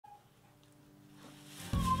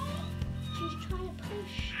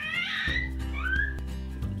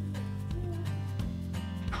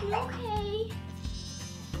you okay?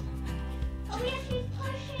 Oh yeah, she's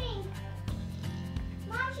pushing.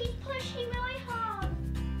 Mom, she's pushing really hard.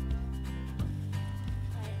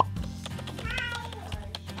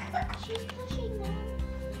 She's pushing them.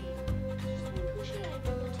 She's been pushing it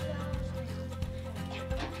for 2 hours now.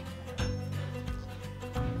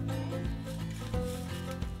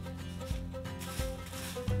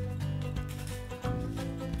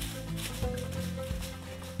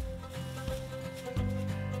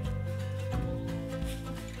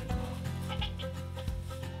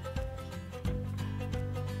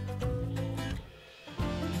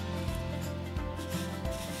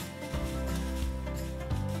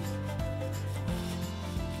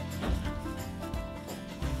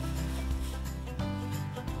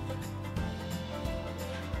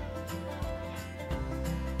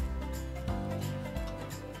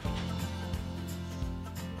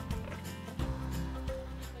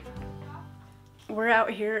 We're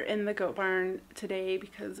out here in the goat barn today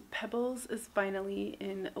because Pebbles is finally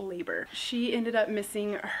in labor. She ended up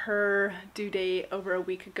missing her due date over a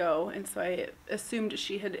week ago, and so I assumed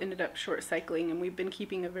she had ended up short cycling, and we've been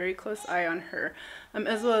keeping a very close eye on her,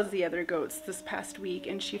 as well as the other goats this past week.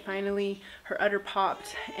 And she finally, her udder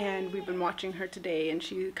popped, and we've been watching her today, and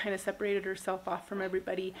she kind of separated herself off from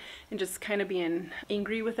everybody and just kind of being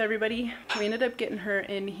angry with everybody. We ended up getting her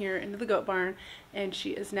in here into the goat barn, and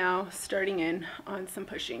she is now starting in on some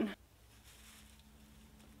pushing.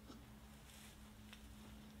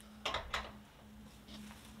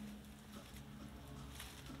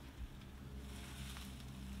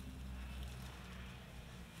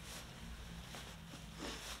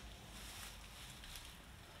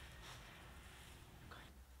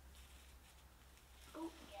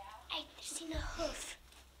 Oh, I seen a hoof.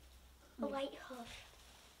 A white hoof.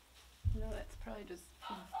 No, that's probably just...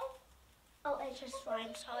 Oh, it's just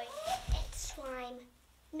slime, sorry. It's slime.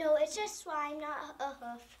 No, it's just slime, not a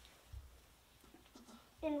hoof.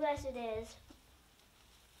 Unless it is.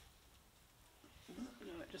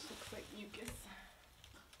 No, it just looks like mucus.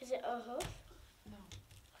 Is it a hoof? No.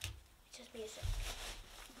 It's just music.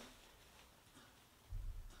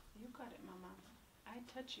 You got it, Mama. I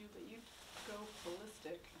touch you, but you go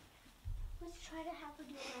ballistic. Let's try to have her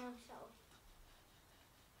do it by herself.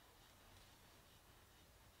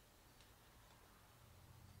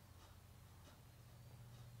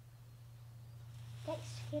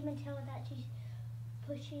 Let's give and tell her that she's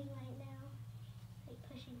pushing right now. Like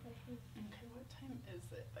pushing. Okay, what time is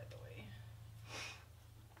it, by the way?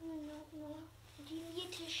 No. Do you need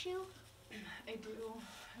a tissue? I do.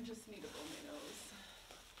 I just need to blow my nose.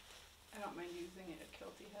 I don't mind using it if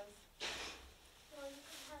Kilty has. Well, you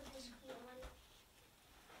can have this clean one.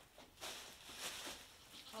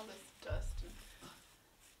 All this dust.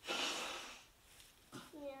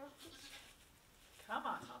 Yeah. Come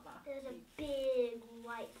on, Mama. There's a big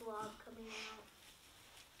white blob coming out.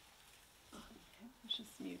 Okay, it's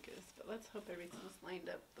just mucus, but let's hope everything's lined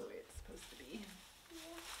up the way it's supposed to be.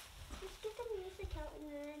 Yeah. Just get the music out and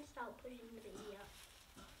then start pushing the baby up.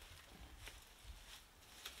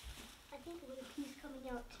 I think a little pee's coming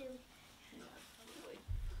out too. Yeah, probably.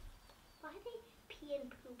 Why do they pee and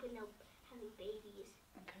poop when they're having babies?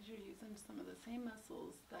 Because you're using some of the same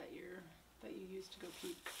muscles that you use to go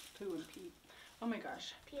poo and pee. Oh my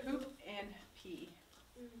gosh, Pee and poop poop. and pee.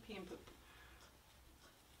 Mm. Pee and poop.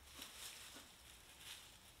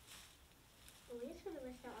 Well, we're just gonna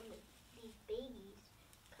miss out on these babies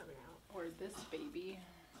coming out. Or this baby.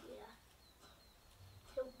 Yeah.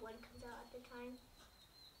 So one comes out at a time.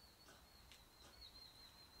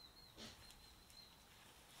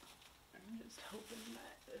 I'm just hoping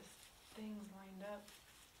that this thing's lined up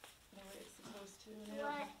the way it's supposed to.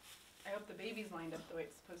 What? I hope the baby's lined up the way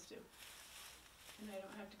it's supposed to. And I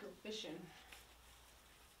don't have to go fishing.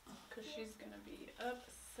 Because she's going to be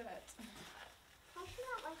upset. Why should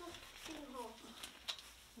not like us touching hole?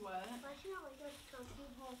 What? Why should not like us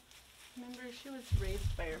touching hole? Remember, she was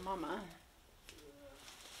raised by her mama. Can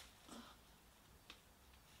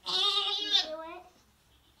you do it?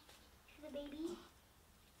 To the baby?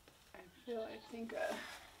 I think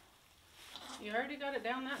you already got it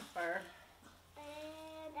down that far.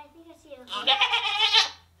 And I think I see a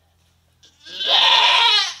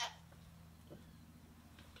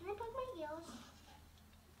Can I plug my ears?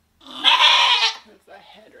 That's a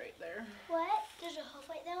head right there. What? There's a hoof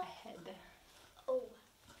right there? A head. Oh.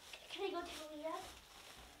 Can I go tell Leah?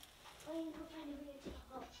 I need to go find a baby.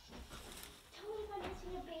 Oh. Tell me if I'm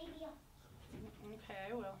missing a baby. Okay,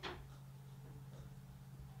 I will.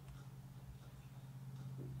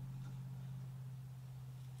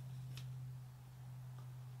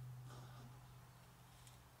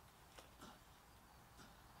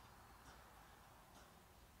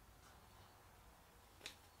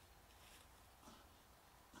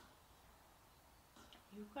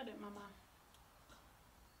 You got it, Mama.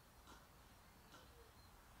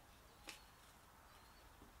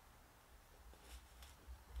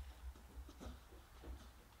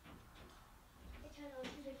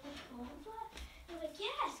 I'm like,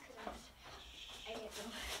 yes, because I didn't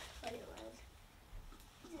know what it was.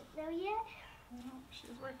 Is it there yet? No,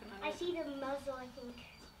 she's working on I it. see the muzzle, I think.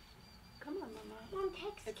 Come on, Mama. Mom,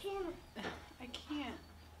 text the camera. I can't.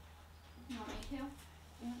 You want me to?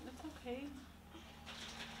 Yeah, that's okay.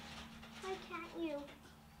 Why can't you?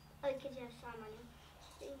 Oh, because you have some on you.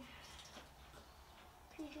 See?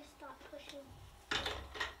 Can you just stop pushing?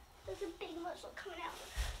 There's a big muzzle coming out.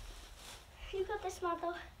 You got this,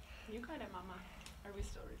 Mother. You got it, Mama. Are we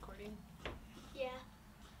still recording? Yeah.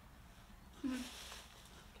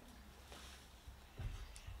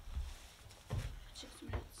 6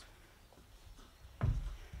 minutes.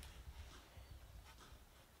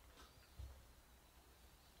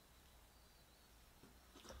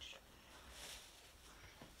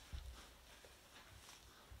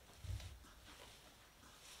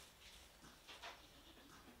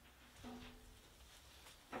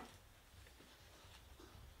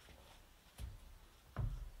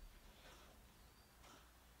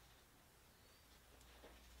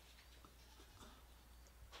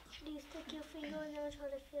 Should you stick your finger in there and try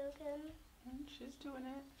to feel again? She's doing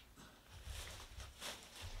it.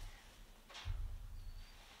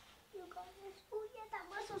 You got this. Oh yeah, that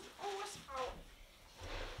muzzle's almost out.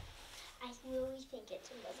 I really think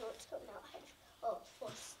it's a muzzle. It's coming out. Oh,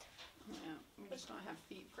 first. Yeah, we just don't have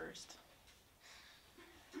feet first.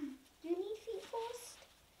 Do you need feet first?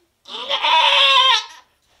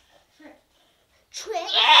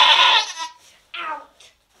 Trick. Out.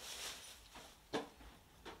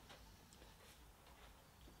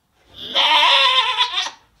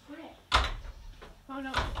 Oh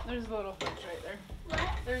no, there's little hooks right there. What?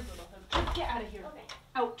 There's little hooks. Get out of here. Okay.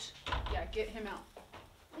 Out. Yeah, get him out.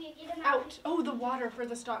 Will you get him Out. Oh, the water for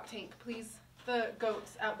the stock tank, please. The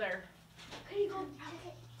goats out there. Can you go?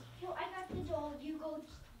 Okay. No, I got the doll. You go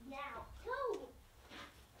now. Go.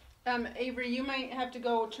 Avery, you might have to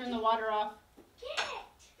go turn the water off. Get.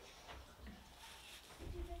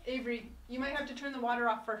 Avery, you might have to turn the water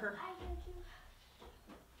off for her. I got you.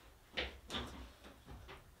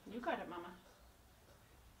 You got it, Mama.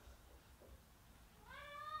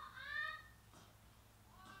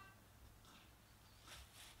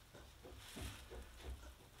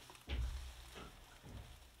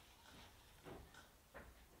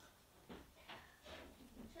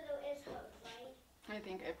 So there is hose, right? I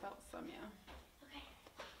think I felt some, yeah. Okay.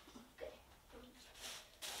 Good.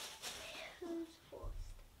 Who's first?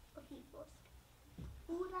 Okay, first.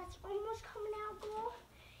 Ooh, that's almost coming out, girl.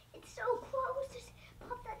 It's so close. Just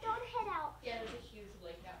pop that darn head out. Yeah, there's a huge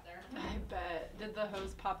lake out there. I bet. Did the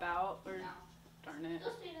hose pop out or? No. Darn it.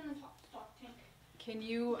 Still stayed in the stock tank. Can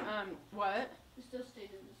you, what? It still stayed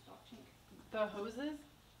in the stock tank. The hoses?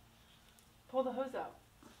 Pull the hose out.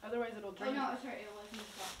 Otherwise it'll Oh drain. no, sorry, it was in the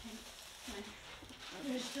stock tank.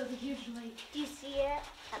 There's still a huge lake. Do you see it?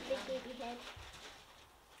 That big baby head.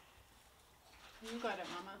 You got it,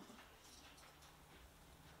 Mama.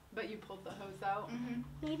 But you pulled the hose out? Mm-hmm.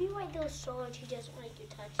 Maybe why those swords he doesn't like you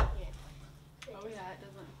touching it. Oh yeah, it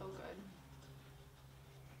doesn't feel good.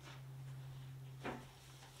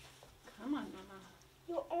 Come on, Mama.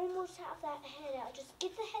 You'll almost have that head out. Just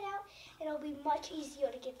get the head out and it'll be much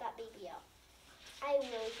easier to get that baby out. I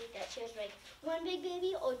really think that she has like one big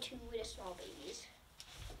baby or two with small babies.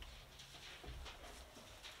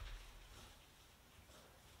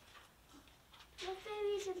 The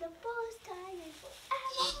fairies in the first time and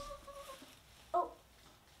forever. Oh.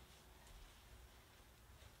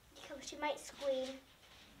 Because she might scream.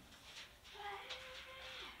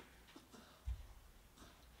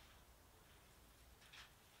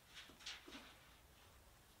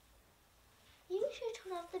 You should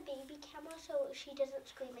turn off the baby camera so she doesn't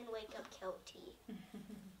scream and wake up Kelty.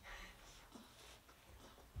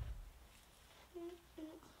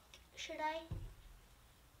 Should I?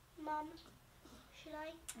 Mom? Should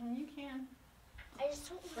I? You can. I just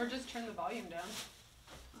don't Or just turn the volume down.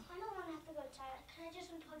 I don't want to have to go outside. Can I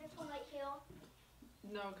just unplug it from right here?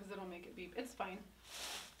 No, because it'll make it beep. It's fine.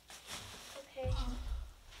 Okay.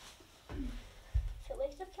 If it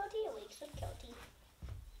wakes up Kelty, it wakes up Kelty.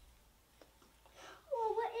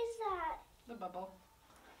 Oh, what is that? The bubble.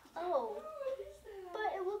 Oh.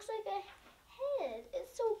 But it looks like a head.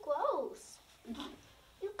 It's so gross.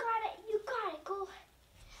 You got it. You got it. Go.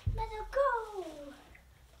 Let her go.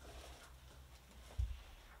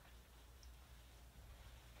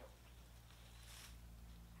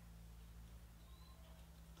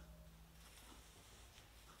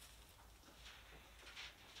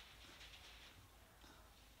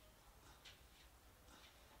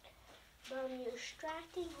 you're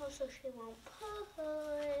distracting her so she won't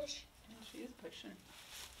push. And she is pushing.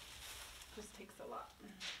 This takes a lot.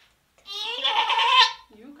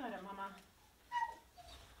 You got it, Mama.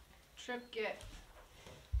 Trip get.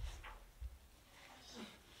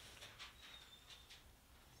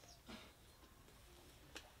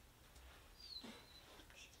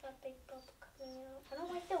 She's got a big bubble coming out. I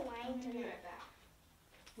don't like the lines in it.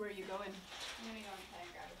 Where are you going? I'm gonna go inside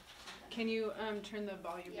and grab it. Can you turn the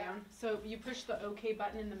volume down? So you push the OK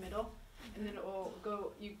button in the middle, and then it will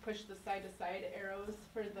go. You push the side to side arrows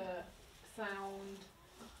for the sound,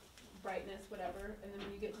 brightness, whatever. And then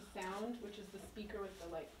when you get to sound, which is the speaker with the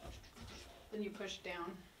like, then you push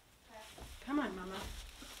down. Come on, Mama.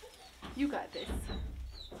 You got this.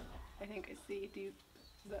 I think I see.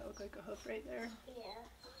 Does that look like a hoof right there? Yeah.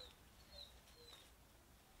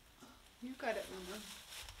 You got it, Mama.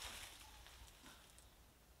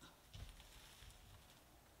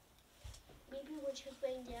 Maybe when she's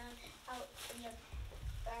laying down out in the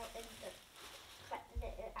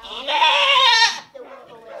will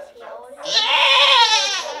go with healed.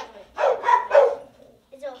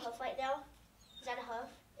 Is there a hoof right now? Is that a hoof?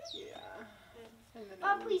 Yeah. And then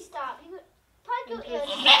Oh, please stop. You could probably go in.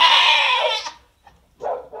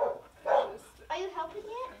 Are you helping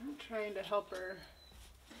yet? I'm trying to help her.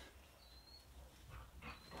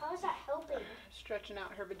 How is that helping? Stretching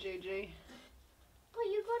out her vajayjay. But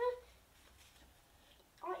you gotta.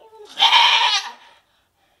 Aren't you gonna?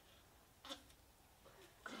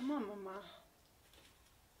 Come on, Mama.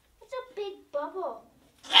 It's a big bubble.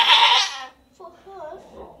 For hoof.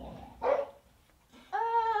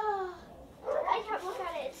 Oh, I can't look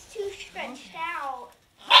at it. It's too stretched out.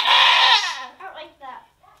 I don't like that.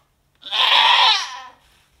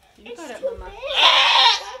 You It's got it, too Mama. big.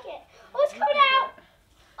 I don't like it. Oh, it's coming out.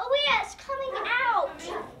 Oh yeah, it's coming out.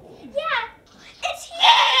 Yeah, it's here.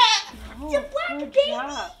 Oh, It's a black good baby.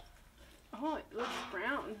 job. Oh, it looks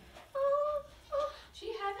brown. Oh, She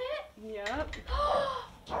has it? Yep. oh,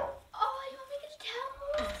 you want me to get a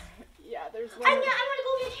towel? Yeah, there's I'm one. gonna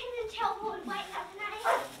go get him a towel and wipe that tonight.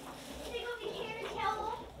 Can I go get him a towel?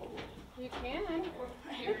 You can.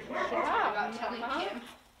 I heard Good her talking job, about telling Mama. Kim.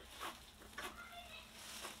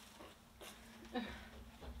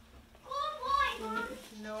 Oh boy, Mom.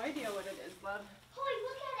 No idea what it is, love. Boy,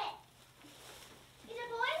 look at it. Is it a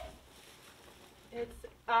boy?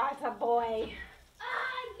 It's a boy.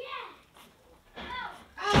 Yeah.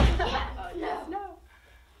 Oh, Yeah. Oh, yes, no.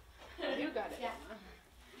 You got it. Yeah. Mama.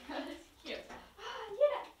 That's cute.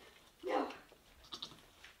 yeah. No.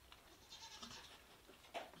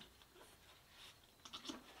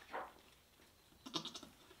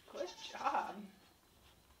 Good job.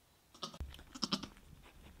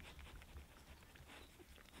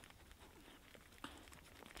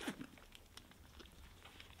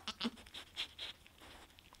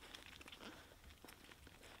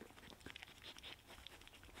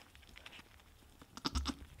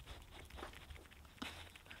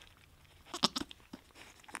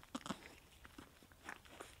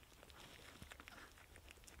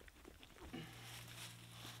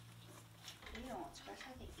 You don't express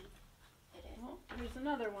how they eat it. Oh, here's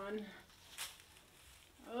another one.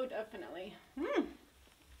 Oh, definitely.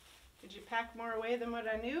 Did you pack more away than what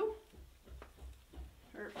I knew?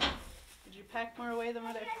 Or did you pack more away than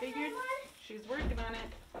what I figured? She's working on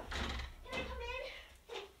it. Can I come in?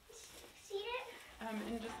 See it?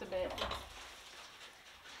 In just a bit.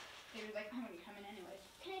 They were like, I'm gonna come in anyways.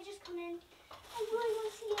 Can I just come in? I really want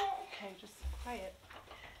to see it. Okay, just quiet.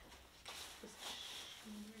 Just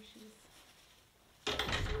where she's. So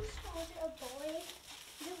small. Is it a boy?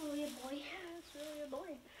 Is it really a boy? Yeah, it's really a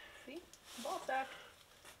boy. See? Ball sack.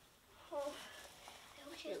 Oh, I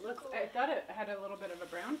wish It it looks. was I thought it had a little bit of a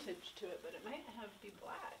brown tinge to it, but it might have be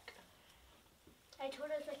black. I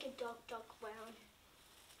told her it's like a dark brown.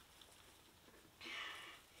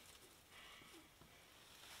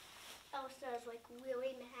 Elsa is like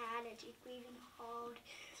really mad and she's breathing hard.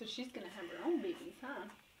 So she's gonna have her own babies, huh?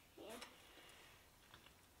 Yeah.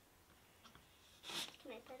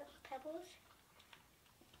 Can I pet up Pebbles?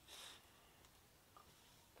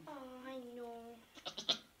 Oh, I know.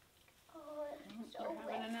 Oh, it's so We're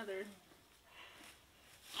having wet. another.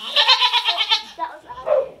 That was loud.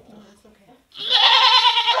 No, that's okay.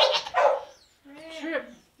 Trip.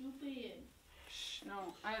 Stupid. Shh,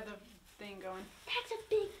 no, I have the thing going. That's a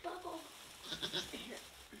big bubble. Here.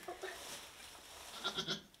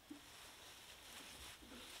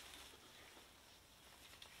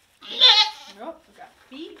 Nope, we got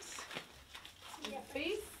feet, and the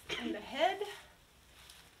face, and the head.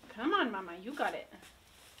 Come on, Mama, you got it.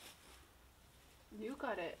 You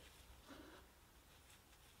got it.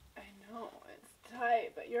 I Oh, it's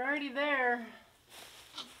tight, but you're already there.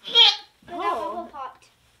 That bubble popped.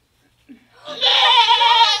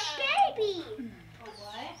 Baby! A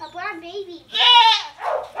what? A brown baby.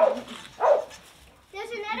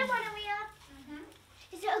 There's another one, Aria.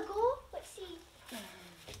 Is it a goal? Let's see.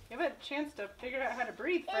 Give it a chance to figure out how to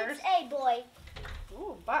breathe first. It's a boy.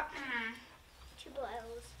 Ooh, buck. 2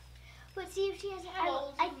 boys. Let's see if she has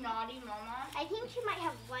Naughty mama. I think she might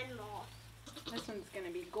have one more. This one's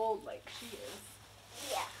gonna be gold like she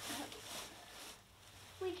is. Yeah.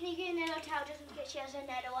 Wait, can you get another towel just in case she has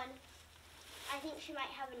another one? I think she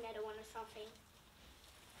might have another one or something.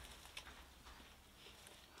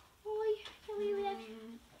 Oh, can we do that?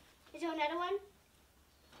 Is there another one?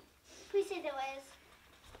 Please say there is.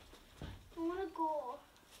 I want to go.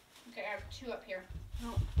 Okay, I have 2 up here. I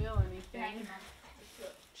don't feel anything. Behind you, Mom.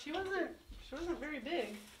 She wasn't very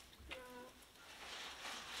big.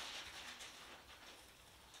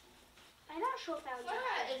 I'm not sure if I would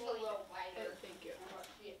That is a little wider. Thank you.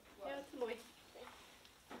 Yeah, Yeah, it's a boy.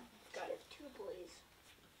 Got it. 2 boys.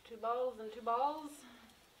 2 balls and 2 balls.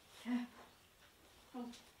 This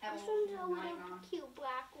one's a little cute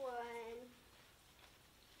black one.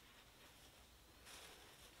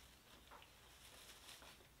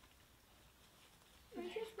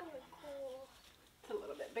 It's just really cool. It's a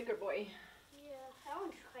little bit bigger boy. Yeah, that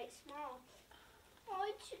one's quite small. Oh,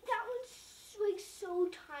 that one's like so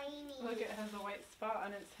tiny. Look, it has a white spot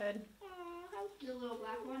on its head. Aw, how The little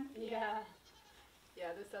black one? Yeah.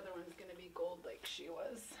 Yeah, this other one's gonna be gold like she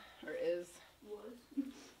was, or is. Was.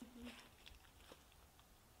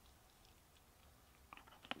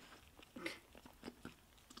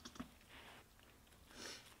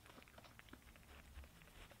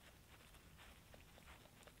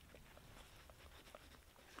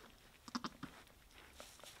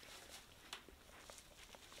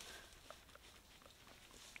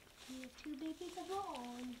 we have 2 babies of our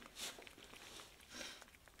own.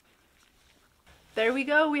 There we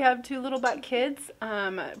go. We have 2 little buck kids.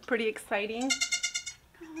 Pretty exciting.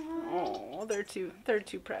 Oh, they're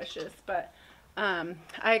too precious. But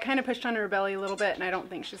I kind of pushed on her belly a little bit, and I don't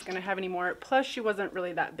think she's gonna have any more. Plus, she wasn't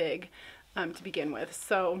really that big to begin with.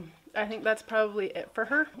 So I think that's probably it for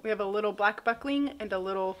her. We have a little black buckling and a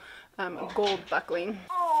little gold buckling.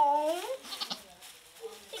 Oh,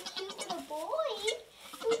 he's just a cute little boy.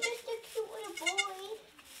 He's just a cute little boy.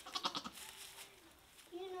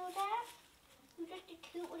 Do you know that? He's just a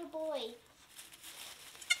cute little boy.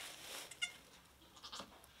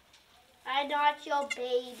 I'm not your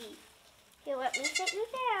baby. Here, let me sit you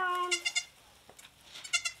down.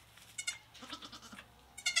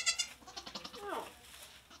 Oh.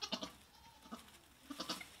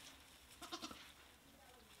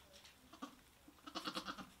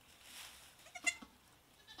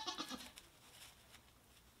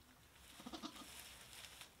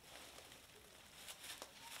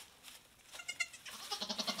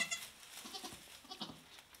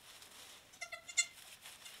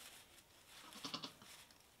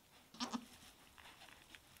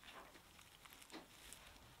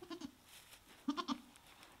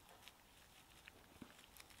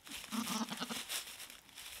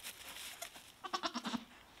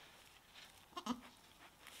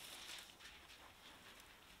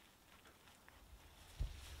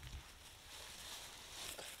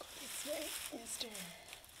 Mister.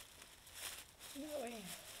 No way.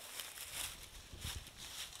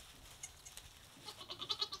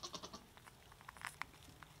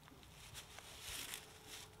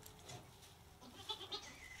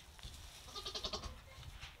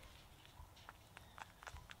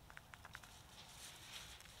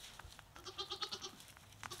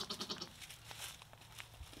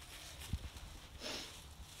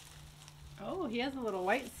 Oh, he has a little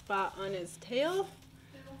white spot on his tail.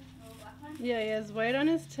 Yeah, he has white on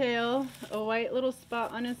his tail, a white little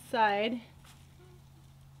spot on his side,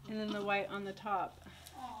 and then the white on the top.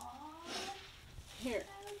 Aww. Here,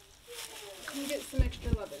 come get some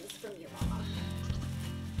extra lovin's from your mama.